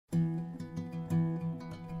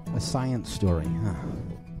A science story, huh?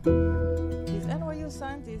 These NYU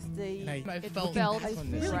scientists, I felt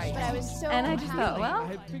right. I was so And I just thought, well, I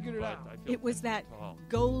had figured it out. It was that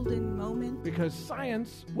golden moment. Because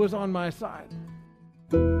science was on my side.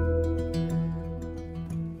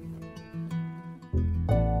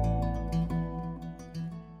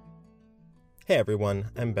 Hey everyone,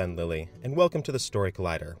 I'm Ben Lilly, and welcome to the Story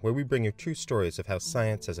Collider, where we bring you true stories of how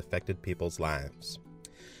science has affected people's lives.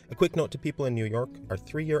 A quick note to people in New York, our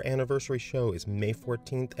 3-year anniversary show is May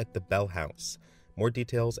 14th at the Bell House. More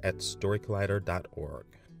details at storycollider.org.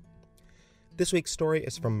 This week's story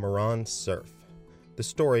is from Moran Cerf. The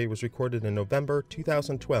story was recorded in November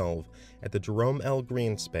 2012 at the Jerome L.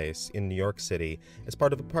 Green Space in New York City as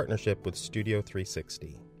part of a partnership with Studio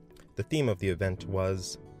 360. The theme of the event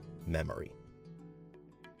was memory.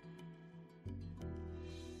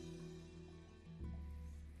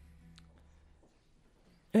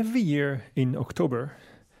 Every year in October,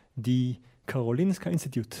 the Karolinska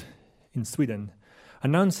Institute in Sweden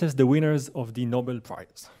announces the winners of the Nobel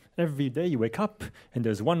Prize. Every day you wake up and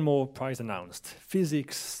there's one more prize announced.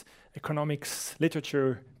 Physics, economics,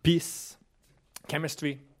 literature, peace,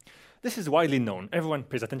 chemistry. This is widely known. Everyone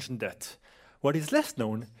pays attention to that. What is less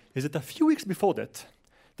known is that a few weeks before that,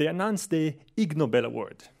 they announced the Ig Nobel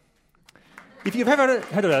Award. If you've ever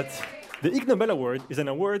heard of that, the Ig Nobel Award is an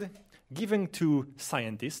award given to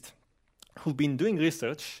scientists who've been doing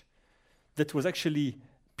research that was actually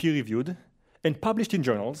peer-reviewed and published in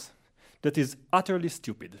journals that is utterly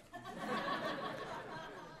stupid.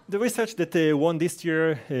 The research that won this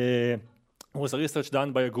year was a research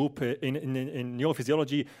done by a group in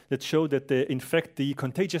neurophysiology that showed that, in fact, the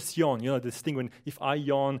contagious yawn, this thing when if I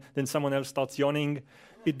yawn, then someone else starts yawning,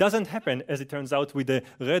 it doesn't happen, as it turns out, with the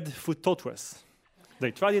red foot tortoise. They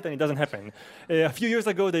tried it and it doesn't happen. A few years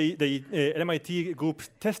ago, the MIT group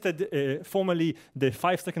tested formally the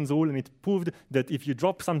 5-second rule, and it proved that if you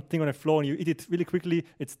drop something on a floor and you eat it really quickly,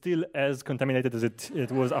 it's still as contaminated as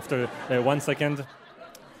it was after 1 second.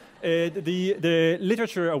 The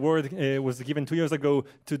literature award was given 2 years ago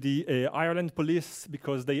to the Ireland police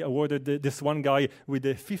because they awarded this one guy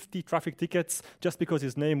with 50 traffic tickets just because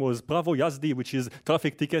his name was Prawo jazdy, which is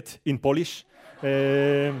traffic ticket in Polish.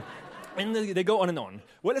 And they go on and on.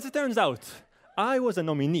 Well, as it turns out, I was a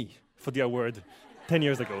nominee for the award 10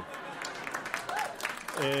 years ago.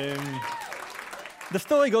 The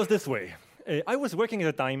story goes this way. I was working at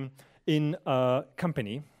the time in a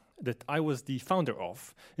company that I was the founder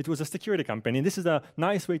of. It was a security company, and this is a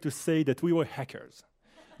nice way to say that we were hackers.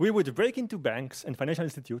 We would break into banks and financial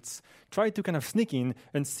institutes, try to kind of sneak in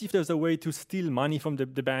and see if there's a way to steal money from the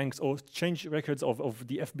banks or change records of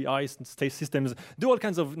the FBI's and state systems, do all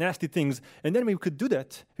kinds of nasty things. And then we could do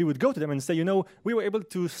that. We would go to them and say, we were able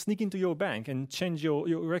to sneak into your bank and change your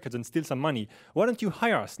records and steal some money. Why don't you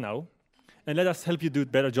hire us now? And let us help you do a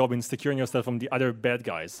better job in securing yourself from the other bad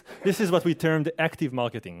guys. This is what we termed active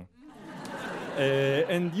marketing.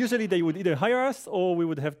 And usually they would either hire us or we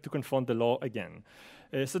would have to confront the law again.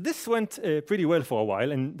 So this went pretty well for a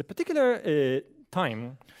while, and the particular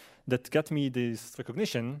time that got me this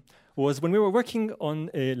recognition was when we were working on,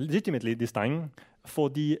 legitimately this time, for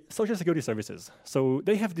the Social Security Services. So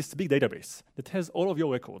they have this big database that has all of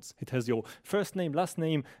your records. It has your first name, last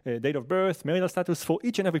name, date of birth, marital status for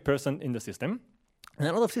each and every person in the system. And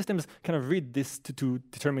a lot of systems kind of read this to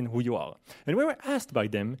determine who you are. And we were asked by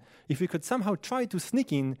them if we could somehow try to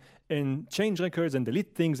sneak in and change records and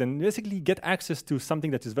delete things and basically get access to something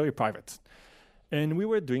that is very private. And we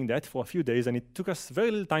were doing that for a few days, and it took us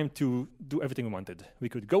very little time to do everything we wanted. We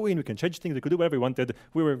could go in, we can change things, we could do whatever we wanted.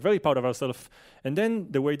 We were very proud of ourselves. And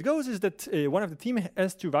then the way it goes is that one of the team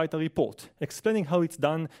has to write a report explaining how it's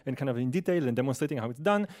done and kind of in detail and demonstrating how it's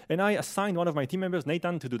done. And I assigned one of my team members,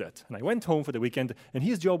 Nathan, to do that. And I went home for the weekend, and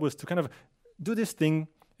his job was to kind of do this thing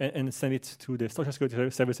and send it to the Social Security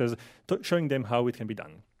Services, showing them how it can be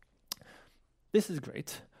done. This is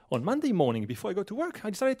great. On Monday morning, before I go to work, I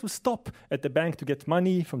decided to stop at the bank to get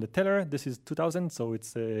money from the teller. This is 2000, so it's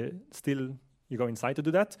still, you go inside to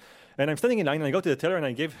do that. And I'm standing in line, and I go to the teller, and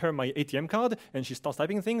I give her my ATM card, and she starts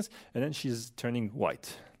typing things, and then she's turning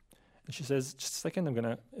white. And she says, just a second,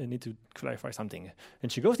 I need to clarify something.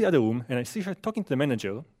 And she goes to the other room, and I see her talking to the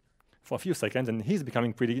manager for a few seconds, and he's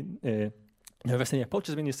becoming pretty nervous, and he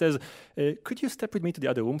approaches me, and he says, could you step with me to the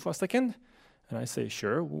other room for a second? And I say,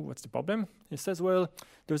 sure, what's the problem? He says, well,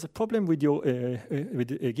 there's a problem with your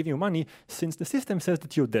giving you money since the system says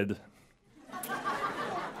that you're dead.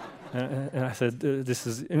 And I said, this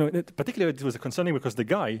is, particularly it was concerning because the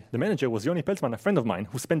manager was Yoni Peltzman, a friend of mine,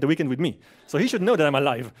 who spent the weekend with me. So he should know that I'm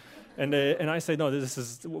alive. And I said, no, this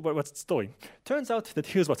is, what's the story? Turns out that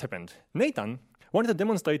here's what's happened. Nathan wanted to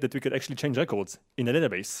demonstrate that we could actually change records in a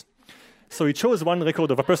database. So he chose one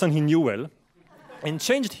record of a person he knew well and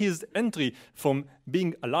changed his entry from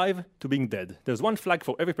being alive to being dead. There's one flag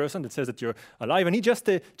for every person that says that you're alive, and he just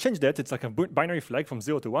changed that. It's like a binary flag from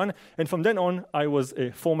 0 to 1, and from then on, I was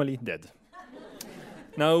formally dead.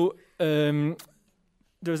 Now,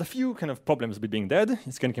 there's a few kind of problems with being dead,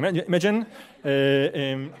 as you can imagine.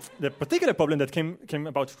 The particular problem that came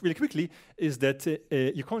about really quickly is that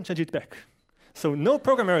you can't change it back. So no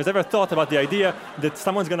programmer has ever thought about the idea that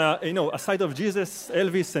someone's gonna, aside of Jesus,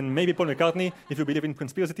 Elvis, and maybe Paul McCartney, if you believe in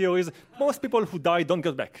conspiracy theories, most people who die don't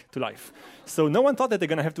get back to life. So no one thought that they're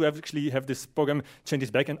gonna have to actually have this program change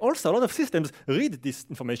this back. And also a lot of systems read this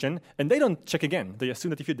information and they don't check again. They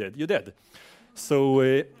assume that if you're dead, you're dead.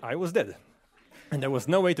 So I was dead. And there was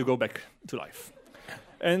no way to go back to life.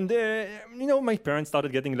 And, my parents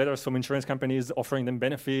started getting letters from insurance companies offering them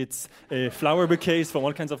benefits, flower bouquets from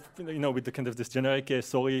all kinds of, with the kind of this generic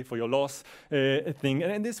sorry for your loss thing.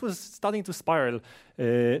 And this was starting to spiral.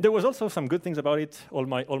 There was also some good things about it. All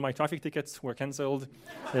my traffic tickets were canceled.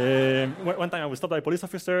 One time I was stopped by a police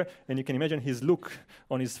officer, and you can imagine his look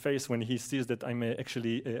on his face when he sees that I'm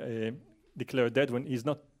actually declared dead, when he's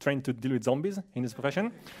not trained to deal with zombies in his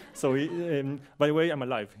profession. So, by the way, I'm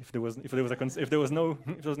alive. If it wasn't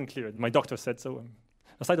clear, my doctor said so.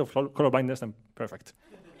 Aside of color blindness, I'm perfect.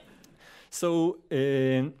 So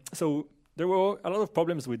there were a lot of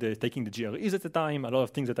problems with taking the GREs at the time. A lot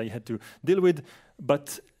of things that I had to deal with.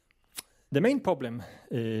 But the main problem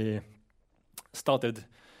started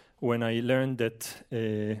when I learned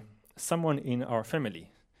that someone in our family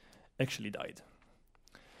actually died.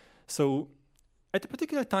 So, at a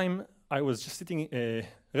particular time, I was just sitting,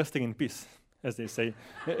 resting in peace, as they say,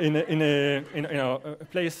 in a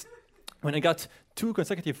place when I got 2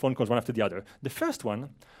 consecutive phone calls, one after the other. The first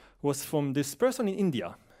one was from this person in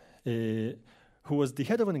India, who was the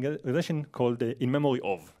head of an organization called In Memory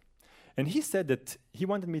Of. And he said that he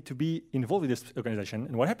wanted me to be involved with this organization.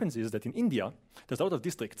 And what happens is that in India, there's a lot of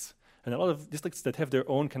districts, and a lot of districts that have their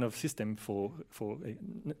own kind of system for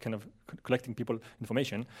kind of collecting people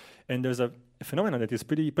information. And there's a phenomenon that is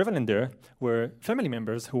pretty prevalent there, where family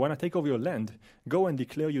members who want to take over your land go and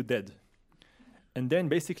declare you dead. And then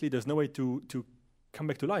basically there's no way to come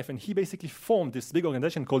back to life. And he basically formed this big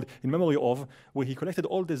organization called In Memory Of, where he collected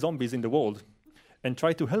all the zombies in the world and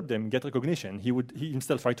tried to help them get recognition. He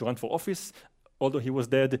himself tried to run for office. Although he was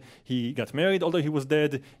dead, he got married. Although he was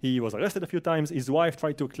dead, he was arrested a few times. His wife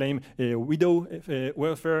tried to claim widow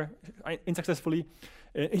welfare unsuccessfully.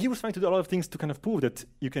 He was trying to do a lot of things to kind of prove that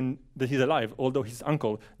he's alive, although his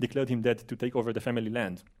uncle declared him dead to take over the family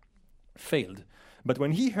land. Failed. But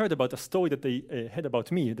when he heard about a story that they had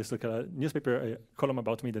about me, there's like a newspaper column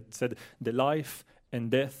about me that said the life and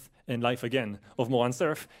death and life again of Moran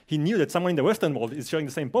Cerf, he knew that someone in the Western world is sharing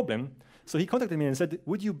the same problem. So he contacted me and said,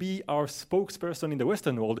 would you be our spokesperson in the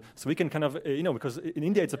Western world so we can kind of, because in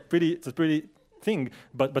India it's a pretty thing,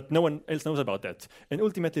 but no one else knows about that. And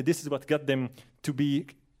ultimately this is what got them to be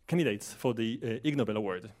candidates for the Ig Nobel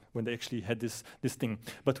Award when they actually had this thing.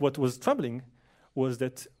 But what was troubling was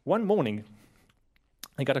that one morning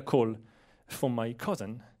I got a call from my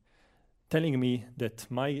cousin telling me that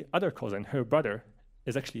my other cousin, her brother,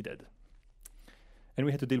 is actually dead. And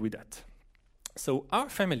we had to deal with that. So our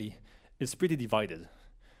family is pretty divided.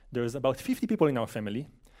 There's about 50 people in our family,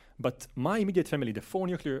 but my immediate family, the 4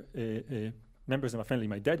 nuclear members of my family,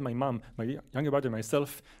 my dad, my mom, my younger brother,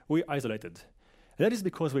 myself, we're isolated. And that is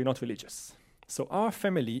because we're not religious. So our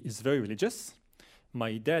family is very religious.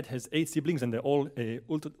 My dad has 8 siblings, and they're all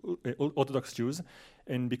Orthodox Jews.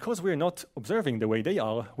 And because we're not observing the way they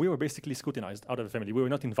are, we were basically scrutinized out of the family. We were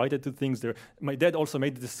not invited to things there. My dad also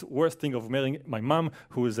made this worst thing of marrying my mom,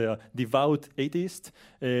 who is a devout atheist,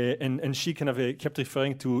 and she kind of kept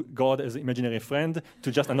referring to God as an imaginary friend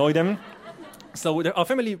to just annoy them. So our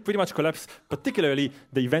family pretty much collapsed. Particularly,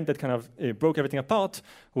 the event that kind of broke everything apart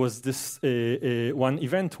was this one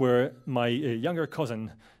event where my younger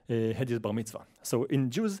cousin had his bar mitzvah. So in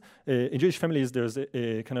Jewish families, there's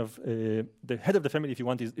a kind of the head of the family, if you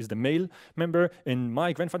want, is the male member. And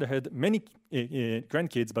my grandfather had many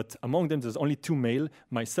grandkids, but among them there's only 2 male,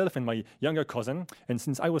 myself and my younger cousin. And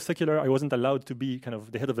since I was secular, I wasn't allowed to be kind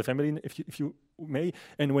of the head of the family, if you may.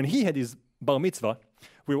 And when he had his bar mitzvah,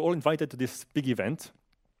 we were all invited to this big event.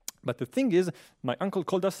 But the thing is, my uncle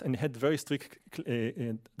called us and had very strict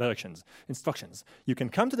instructions. You can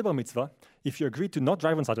come to the bar mitzvah if you agree to not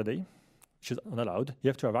drive on Saturday, which is not allowed. You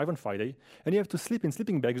have to arrive on Friday, and you have to sleep in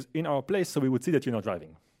sleeping bags in our place so we would see that you're not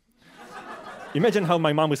driving. Imagine how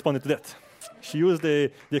my mom responded to that. She used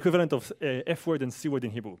the equivalent of F word and C word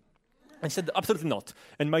in Hebrew. And she said, absolutely not.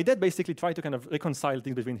 And my dad basically tried to kind of reconcile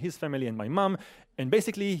things between his family and my mom. And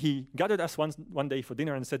basically, he gathered us one day for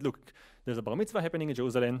dinner and said, look, there's a bar mitzvah happening in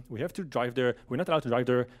Jerusalem. We have to drive there. We're not allowed to drive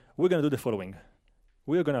there. We're going to do the following.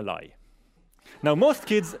 We're going to lie. Now, most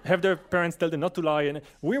kids have their parents tell them not to lie. And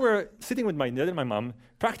we were sitting with my dad and my mom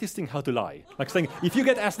practicing how to lie. Like saying, if you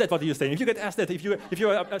get asked that, what are you saying? If you get asked that, if you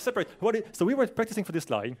are separate, so we were practicing for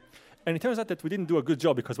this lie. And it turns out that we didn't do a good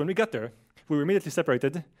job because when we got there, we were immediately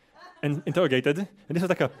separated and interrogated. And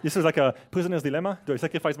this was like a prisoner's dilemma. Do I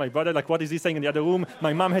sacrifice my brother? Like, what is he saying in the other room?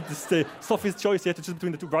 My mom had this sophist choice. He had to choose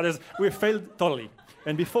between the two brothers. We failed totally.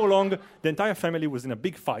 And before long, the entire family was in a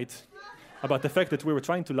big fight about the fact that we were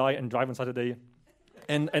trying to lie and drive on Saturday.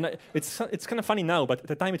 And it's kind of funny now, but at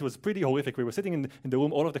the time it was pretty horrific. We were sitting in the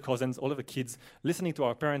room, all of the cousins, all of the kids, listening to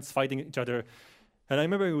our parents fighting each other. And I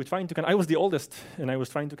remember we were trying to I was the oldest, and I was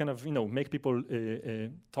trying to make people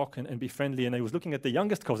talk and be friendly. And I was looking at the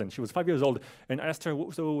youngest cousin. She was 5 years old. And I asked her,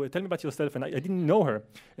 so tell me about yourself. And I didn't know her.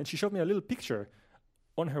 And she showed me a little picture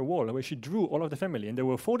on her wall where she drew all of the family. And there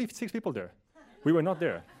were 46 people there. We were not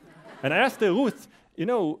there. And I asked her, Ruth,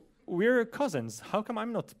 we're cousins. How come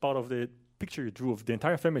I'm not part of the picture you drew of the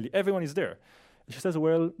entire family? Everyone is there. And she says,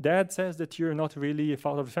 well, Dad says that you're not really a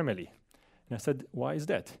part of the family. And I said, why is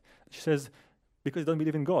that? She says, because you don't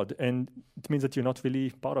believe in God, and it means that you're not really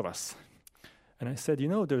part of us. And I said,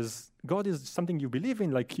 God is something you believe in,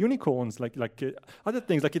 like unicorns, like other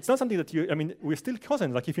things. Like, it's not something that we're still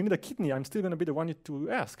cousins. Like, if you need a kidney, I'm still going to be the one to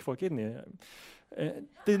ask for a kidney. It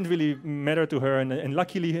didn't really matter to her, and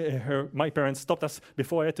luckily my parents stopped us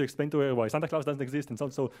before I had to explain to her why Santa Claus doesn't exist, and it's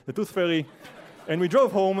also the Tooth Fairy. And we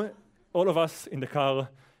drove home, all of us in the car,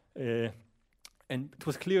 and it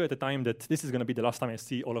was clear at the time that this is going to be the last time I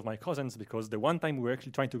see all of my cousins, because the one time we were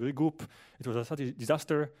actually trying to regroup, it was such a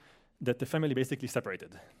disaster that the family basically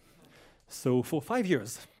separated. So for 5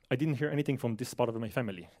 years, I didn't hear anything from this part of my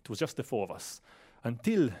family. It was just the four of us,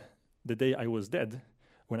 until the day I was dead,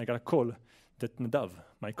 when I got a call that Nadav,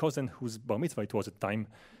 my cousin whose bar mitzvah it was at the time,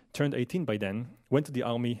 turned 18 by then, went to the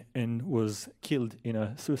army and was killed in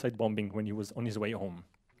a suicide bombing when he was on his way home.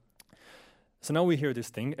 So now we hear this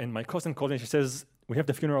thing, and my cousin called and she says, we have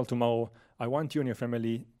the funeral tomorrow. I want you and your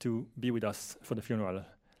family to be with us for the funeral.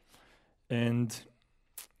 And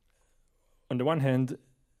on the one hand,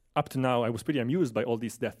 up to now, I was pretty amused by all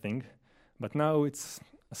this death thing, but now it's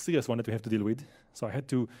a serious one that we have to deal with. So I had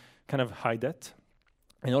to kind of hide that.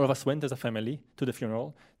 And all of us went as a family to the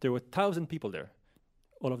funeral. There were 1,000 people there.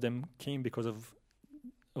 All of them came because of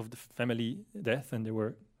the family death, and they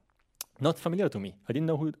were not familiar to me. I didn't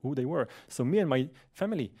know who they were. So me and my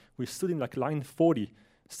family, we stood in like line 40,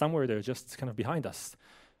 somewhere there, just kind of behind us,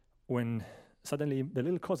 when suddenly the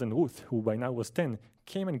little cousin, Ruth, who by now was 10,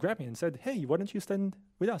 came and grabbed me and said, hey, why don't you stand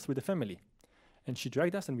with us, with the family? And she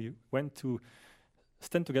dragged us, and we went to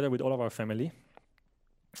stand together with all of our family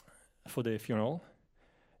for the funeral.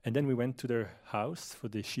 And then we went to their house for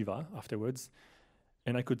the Shiva afterwards.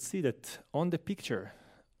 And I could see that on the picture,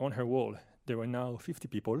 on her wall, there were now 50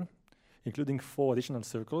 people, including 4 additional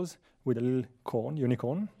circles with a little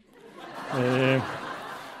unicorn,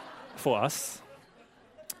 for us.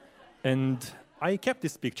 And I kept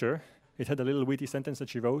this picture. It had a little witty sentence that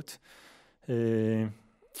she wrote that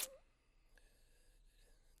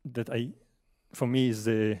for me, is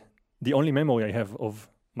the only memory I have of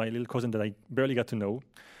my little cousin that I barely got to know.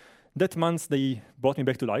 That month, they brought me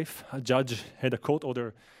back to life. A judge had a court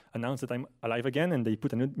order announced that I'm alive again, and they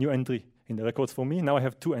put a new entry in the records for me. Now I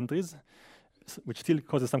have 2 entries, which still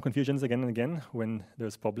causes some confusions again and again when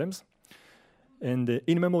there's problems. And the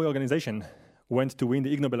In Memory organization went to win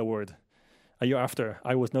the Ig Nobel Award a year after.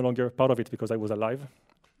 I was no longer part of it because I was alive,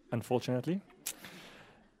 unfortunately.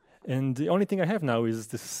 And the only thing I have now is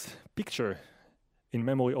this picture in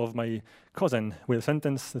memory of my cousin with a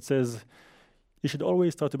sentence that says, you should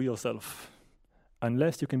always try to be yourself,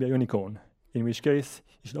 unless you can be a unicorn, in which case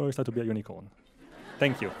you should always try to be a unicorn.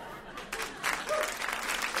 Thank you.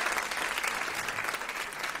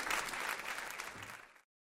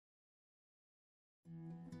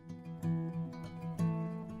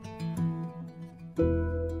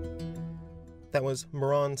 That was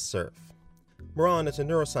Moran Cerf. Moran is a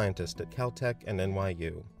neuroscientist at Caltech and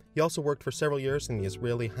NYU. He also worked for several years in the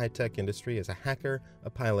Israeli high-tech industry as a hacker, a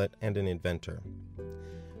pilot, and an inventor.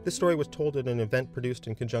 This story was told at an event produced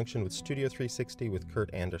in conjunction with Studio 360 with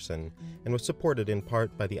Kurt Anderson, and was supported in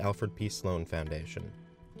part by the Alfred P. Sloan Foundation.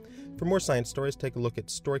 For more science stories, take a look at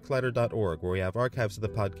storycollider.org, where we have archives of the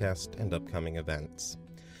podcast and upcoming events.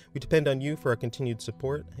 We depend on you for our continued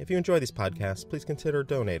support. If you enjoy these podcasts, please consider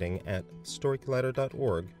donating at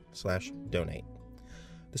storycollider.org/donate.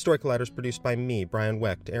 The Story Collider is produced by me, Brian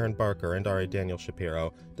Wecht, Aaron Barker, and Ari Daniel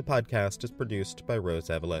Shapiro. The podcast is produced by Rose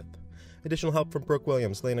Eveleth. Additional help from Brooke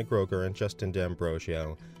Williams, Lena Groger, and Justin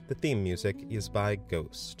D'Ambrosio. The theme music is by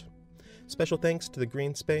Ghost. Special thanks to the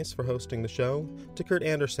Green Space for hosting the show, to Kurt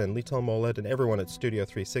Anderson, Lital Moled, and everyone at Studio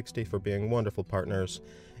 360 for being wonderful partners,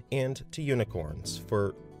 and to Unicorns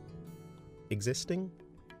for existing.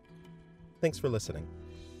 Thanks for listening.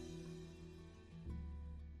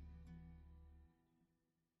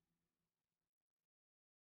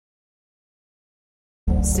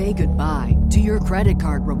 Say goodbye to your credit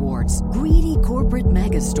card rewards. Greedy corporate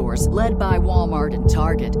mega stores, led by Walmart and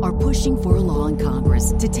Target, are pushing for a law in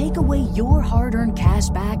Congress to take away your hard-earned cash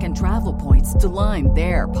back and travel points to line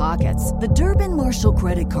their pockets. The Durbin-Marshall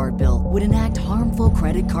credit card bill would enact harmful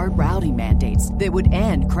credit card routing mandates that would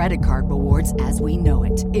end credit card rewards as we know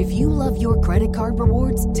it. If you love your credit card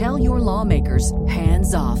rewards, tell your lawmakers,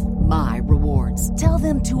 hands off my rewards. Tell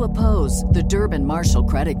them to oppose the Durbin-Marshall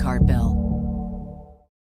credit card bill.